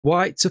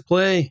white to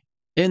play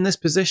in this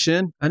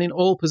position and in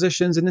all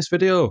positions in this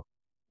video.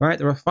 Right,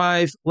 there are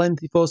 5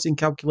 lengthy forcing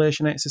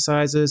calculation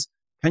exercises.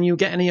 Can you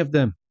get any of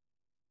them?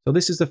 So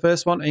this is the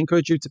first one. I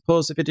encourage you to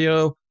pause the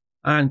video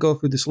and go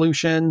through the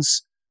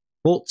solutions.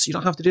 But you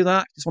don't have to do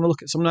that. Just want to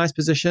look at some nice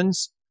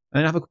positions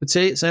and have a cup of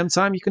tea at the same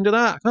time. You can do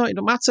that. No, it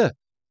don't matter.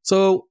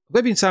 So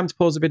I'll give you time to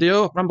pause the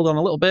video. I've rambled on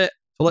a little bit.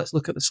 So let's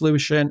look at the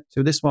solution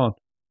to this one.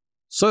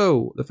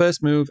 So the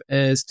first move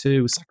is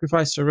to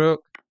sacrifice the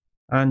rook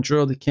and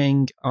draw the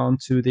king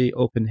onto the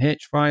open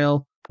H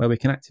file where we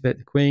can activate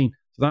the queen.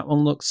 So that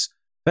one looks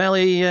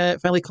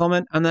fairly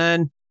common. And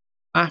then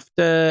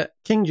after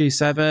king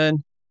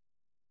g7,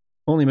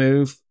 only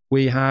move,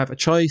 we have a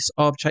choice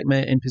of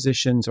checkmate in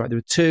positions. Right, there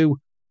are 2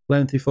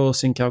 lengthy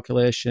forcing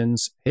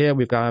calculations. Here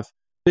we have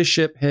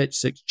bishop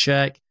h6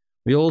 check.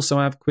 We also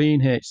have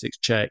queen h6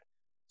 check.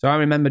 So I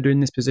remember doing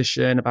this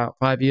position about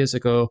 5 years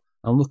ago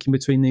and looking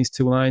between these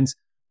 2 lines,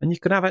 and you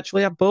could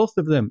actually have both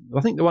of them.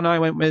 I think the one I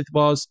went with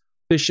was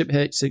bishop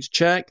h6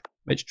 check,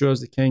 which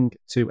draws the king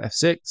to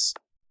f6.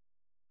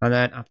 And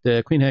then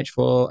after queen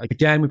h4,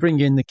 again, we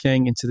bring in the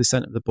king into the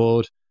center of the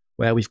board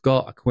where we've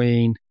got a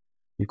queen,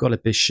 we've got a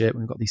bishop,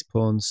 we've got these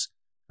pawns,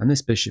 and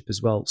this bishop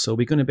as well. So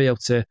we're going to be able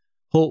to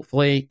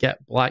hopefully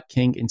get black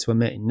king into a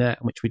mating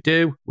net, which we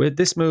do with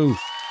this move.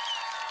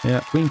 Yeah,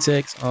 queen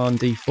takes on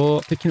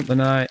d4, picking up the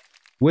knight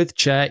with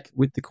check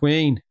with the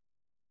queen.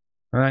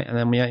 All right, and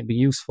then we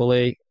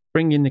usefully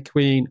bringing the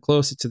queen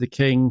closer to the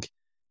king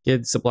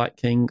gives the black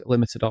king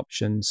limited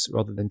options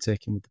rather than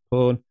taking with the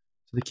pawn.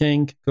 So the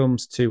king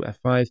comes to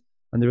f5,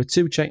 and there are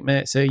 2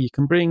 checkmates here. You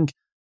can bring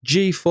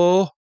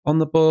g4 on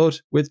the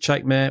board with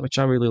checkmate, which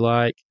I really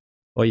like,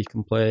 or you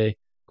can play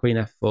queen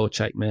f4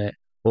 checkmate,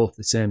 both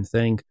the same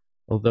thing.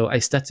 Although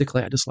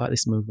aesthetically, I just like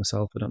this move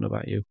myself. I don't know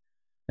about you.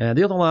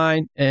 The other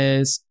line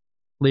is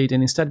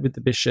leading instead with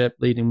the bishop,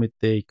 leading with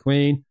the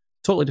queen.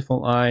 Totally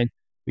different line.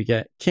 We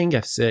get king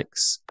f6,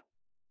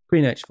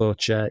 queen h4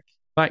 check,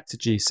 back to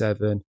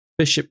g7,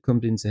 bishop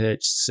comes into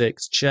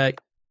h6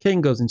 check, king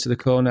goes into the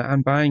corner,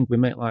 and bang, we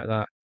mate like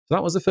that. So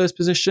that was the first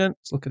position.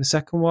 Let's look at the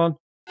second one.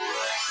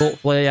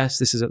 Hopefully, yes,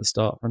 this is at the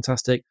start.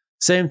 Fantastic.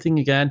 Same thing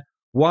again.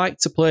 White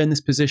to play in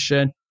this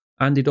position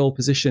and in all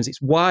positions.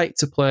 It's white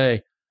to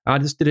play. I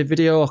just did a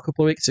video a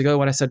couple of weeks ago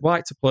when I said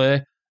white to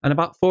play, and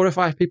about 4 or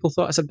 5 people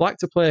thought I said black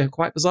to play.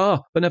 Quite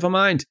bizarre, but never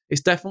mind.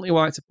 It's definitely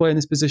white to play in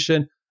this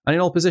position and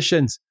in all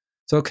positions.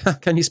 So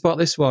can you spot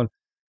this one?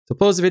 So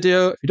pause the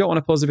video. If you don't want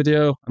to pause the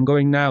video, I'm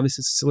going now. This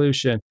is the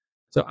solution.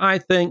 So I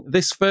think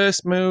this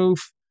first move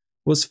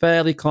was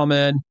fairly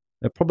common,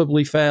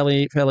 probably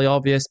fairly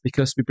obvious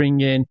because we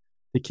bring in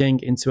the king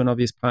into an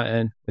obvious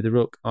pattern with the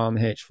rook on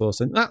h4.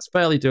 So that's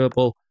fairly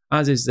doable,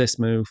 as is this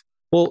move.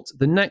 But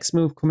the next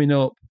move coming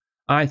up,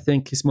 I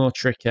think is more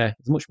tricky.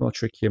 It's a much more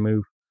trickier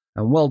move.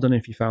 And well done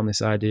if you found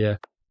this idea.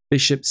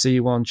 Bishop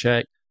c1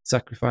 check,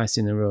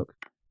 sacrificing the rook.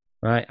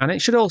 Right, and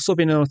it should also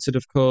be noted,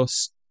 of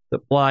course,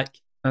 that black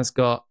has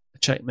got a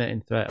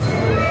checkmating threat.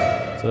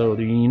 So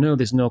you know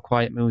there's no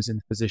quiet moves in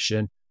the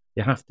position.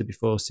 You have to be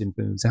forcing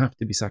moves. There have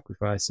to be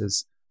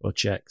sacrifices or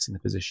checks in the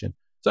position.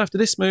 So after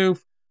this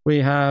move, we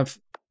have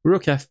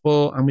rook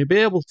f4, and we'll be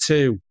able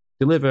to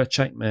deliver a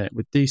checkmate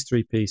with these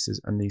 3 pieces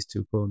and these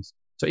 2 pawns.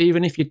 So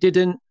even if you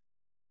didn't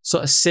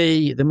sort of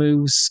see the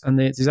moves and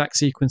the exact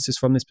sequences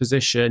from this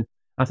position,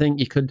 I think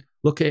you could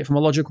look at it from a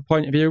logical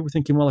point of view. We're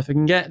thinking, well, if I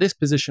can get this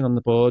position on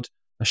the board,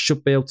 I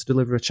should be able to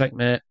deliver a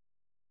checkmate,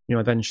 you know,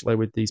 eventually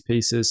with these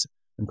pieces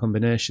and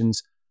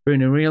combinations. But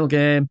in a real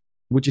game,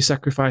 would you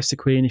sacrifice the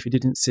queen if you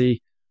didn't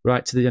see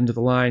right to the end of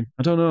the line?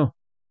 I don't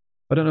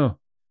know.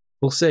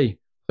 We'll see.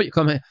 Put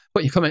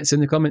your comments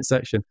in the comment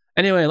section.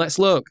 Anyway, let's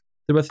look.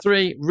 There were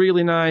 3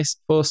 really nice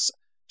fuss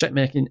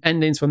checkmaking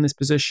endings from this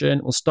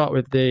position. We'll start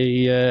with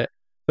the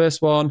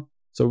first one.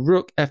 So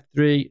rook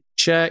f3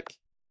 check,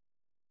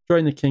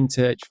 drawing the king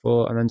to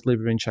h4, and then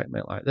delivering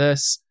checkmate like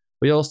this.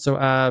 We also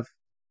have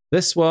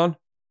this one,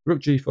 rook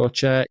g4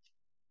 check,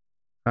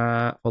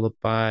 followed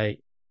by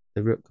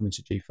the rook coming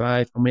to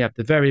g5. And we have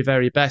the very,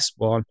 very best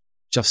one,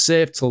 which I've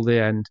saved till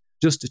the end,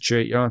 just to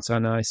treat you, aren't I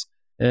nice?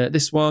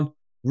 This one,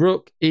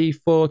 rook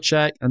e4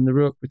 check, and the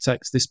rook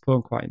protects this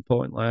pawn quite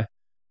importantly,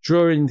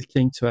 drawing the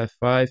king to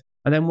f5.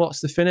 And then what's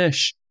the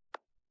finish?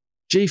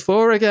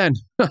 g4 again.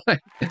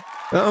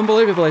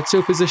 Unbelievably,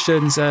 2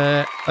 positions,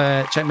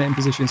 checkmating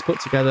positions put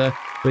together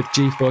with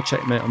g4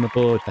 checkmate on the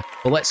board.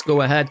 But let's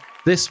go ahead.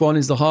 This one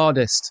is the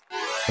hardest.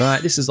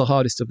 Right, this is the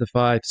hardest of the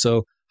 5.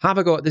 So have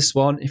a go at this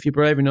one if you're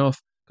brave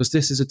enough, because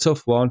this is a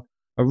tough one,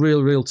 a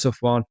real tough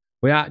one.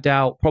 Without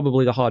doubt,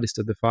 probably the hardest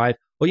of the 5.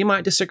 Or you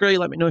might disagree.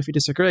 Let me know if you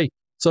disagree.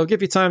 So I'll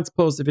give you time to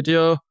pause the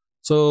video.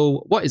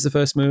 So what is the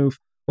first move?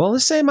 Well, the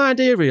same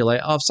idea really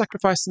of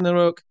sacrificing the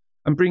rook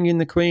and bringing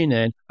the queen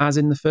in as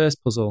in the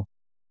first puzzle.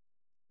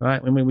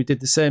 Right, when we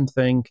did the same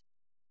thing,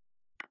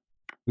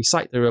 we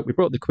sacked the rook, we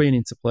brought the queen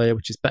into play,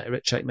 which is better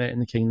at checkmating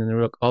the king than the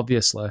rook,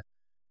 obviously.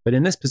 But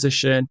in this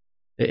position,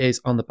 it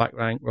is on the back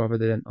rank rather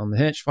than on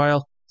the H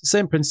file. It's the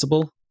same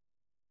principle.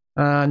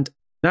 And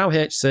now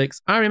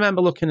H6. I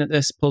remember looking at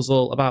this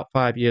puzzle about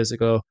 5 years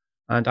ago,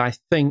 And I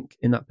think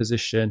in that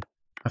position,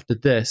 after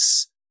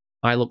this,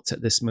 I looked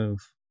at this move.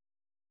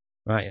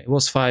 Right, it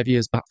was 5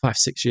 years back,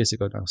 6 years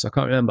ago now, so I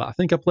can't remember. I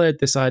think I played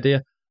this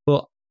idea,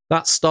 but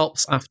that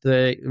stops after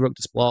the rook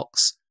just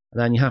blocks,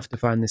 and then you have to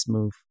find this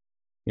move,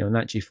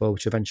 knight g4,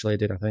 which eventually I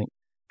did, I think.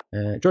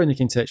 Drawing the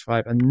king to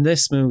h5, and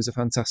this move is a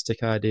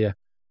fantastic idea,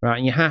 right?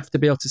 And you have to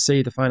be able to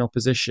see the final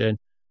position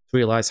to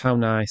realise how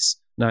nice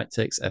knight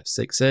takes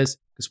f6 is,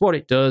 because what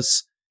it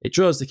does, it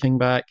draws the king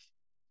back.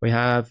 We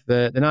have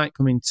the knight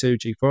coming to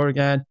g4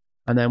 again,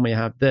 and then we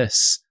have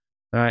this,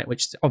 right,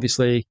 which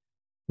obviously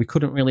we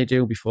couldn't really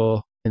do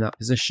before in that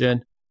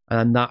position,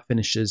 and that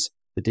finishes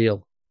the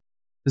deal.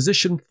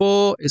 Position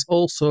 4 is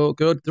also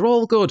good. They're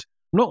all good.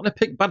 I'm not going to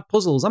pick bad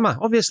puzzles, am I?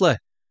 Obviously.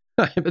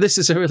 But this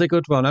is a really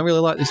good one. I really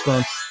like this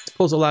one. It's a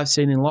puzzle I've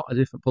seen in a lot of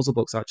different puzzle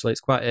books, actually.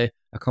 It's quite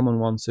a common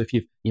one, so if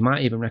you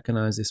might even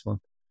recognise this one.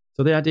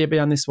 So the idea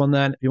behind this one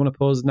then, if you want to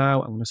pause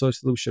now, I'm going to show a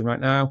solution right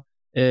now,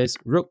 is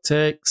rook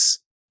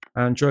takes,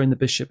 and drawing the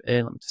bishop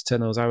in. Let me just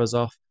turn those arrows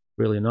off.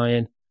 Really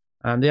annoying.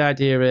 And the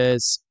idea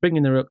is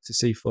bringing the rook to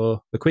c4,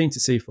 the queen to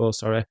c4,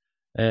 sorry,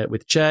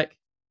 with check.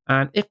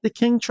 And if the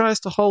king tries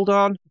to hold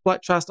on,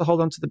 black tries to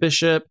hold on to the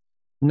bishop,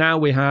 now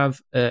we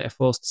have a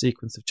forced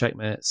sequence of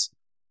checkmates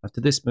after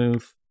this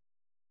move.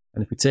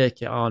 And if we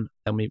take it on,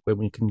 then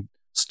we can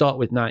start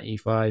with knight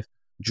e5,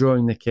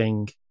 drawing the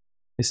king.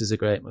 This is a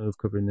great move,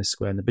 covering this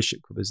square, and the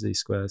bishop covers these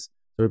squares.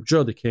 So we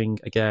draw the king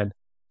again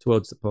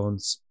towards the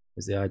pawns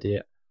is the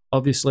idea.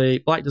 Obviously,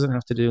 black doesn't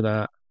have to do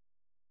that.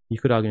 You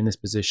could argue in this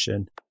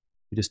position,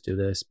 you just do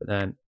this, but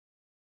then,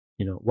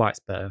 white's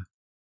better.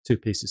 2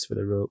 pieces for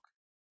the rook,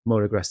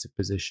 more aggressive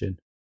position,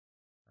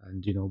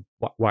 and,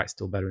 white's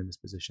still better in this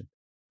position.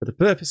 For the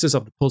purposes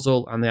of the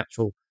puzzle and the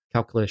actual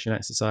calculation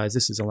exercise,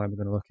 this is the line we're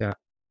going to look at.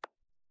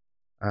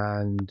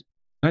 And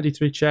knight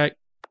d3 check.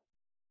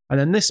 And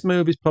then this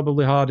move is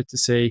probably harder to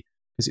see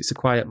because it's a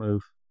quiet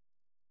move.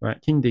 Right,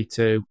 king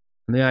d2.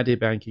 And the idea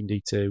behind king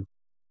d2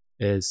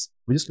 is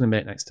we're just going to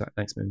make next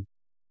move.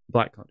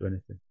 Black can't do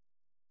anything.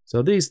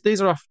 So these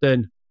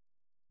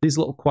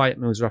little quiet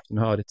moves are often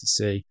harder to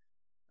see.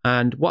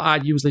 And what I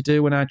usually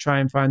do when I try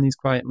and find these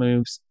quiet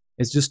moves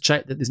is just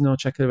check that there's no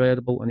checker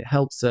available, and it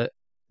helps that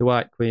the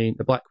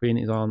black queen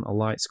is on a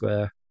light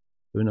square.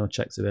 There are no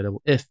checks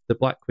available. If the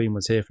black queen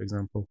was here, for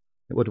example,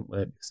 it wouldn't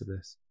work because of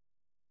this.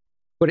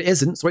 But it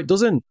isn't, so it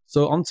doesn't.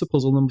 So on to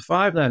puzzle number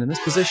 5 then, in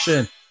this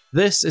position.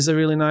 This is a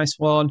really nice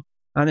one,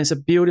 and it's a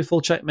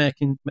beautiful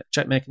checkmaking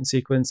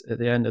sequence at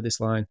the end of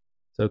this line.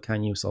 So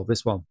can you solve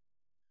this one?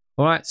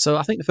 All right, so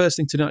I think the first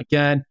thing to note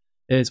again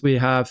is we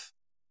have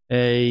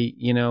a,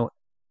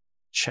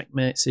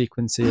 checkmate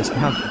sequence here. So we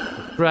have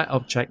the threat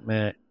of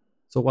checkmate.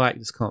 So white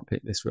just can't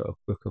pick this rook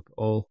up at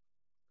all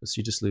because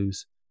you just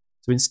lose.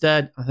 So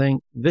instead, I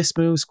think this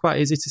move's quite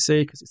easy to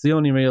see because it's the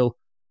only real,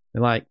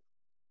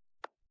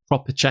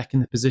 proper check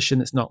in the position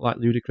that's not like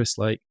ludicrous,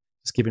 like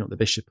just giving up the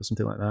bishop or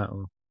something like that.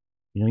 Or,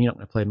 you're not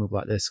going to play a move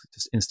like this, it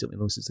just instantly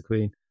loses the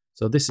queen.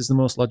 So this is the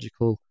most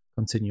logical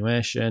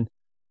continuation.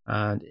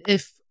 And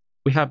if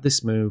we have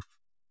this move,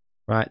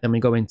 right, then we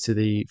go into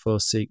the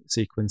forced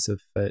sequence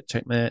of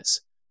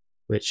checkmates,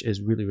 which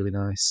is really, really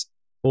nice.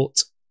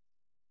 But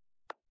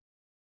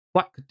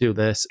black could do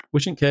this,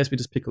 which in case we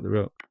just pick up the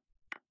rook.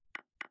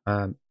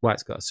 And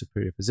white's got a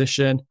superior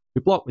position.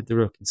 We block with the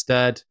rook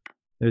instead.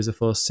 There's a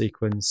forced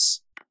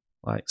sequence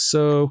like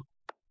so,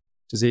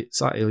 which is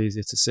slightly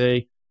easier to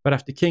see. But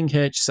after king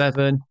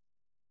h7,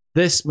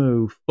 this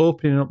move,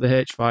 opening up the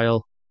h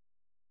file,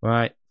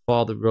 right,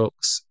 for the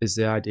rooks is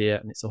the idea,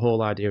 and it's the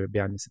whole idea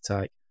behind this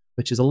attack,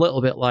 which is a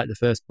little bit like the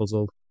first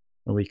puzzle,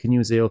 and we can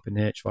use the open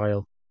h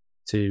file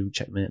to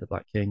checkmate the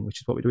black king,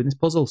 which is what we do in this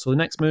puzzle. So the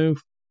next move,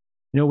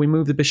 we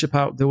move the bishop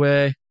out of the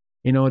way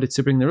in order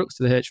to bring the rooks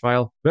to the h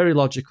file. Very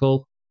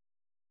logical.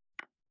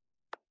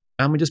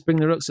 And we just bring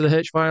the rooks to the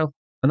h file,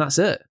 and that's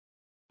it.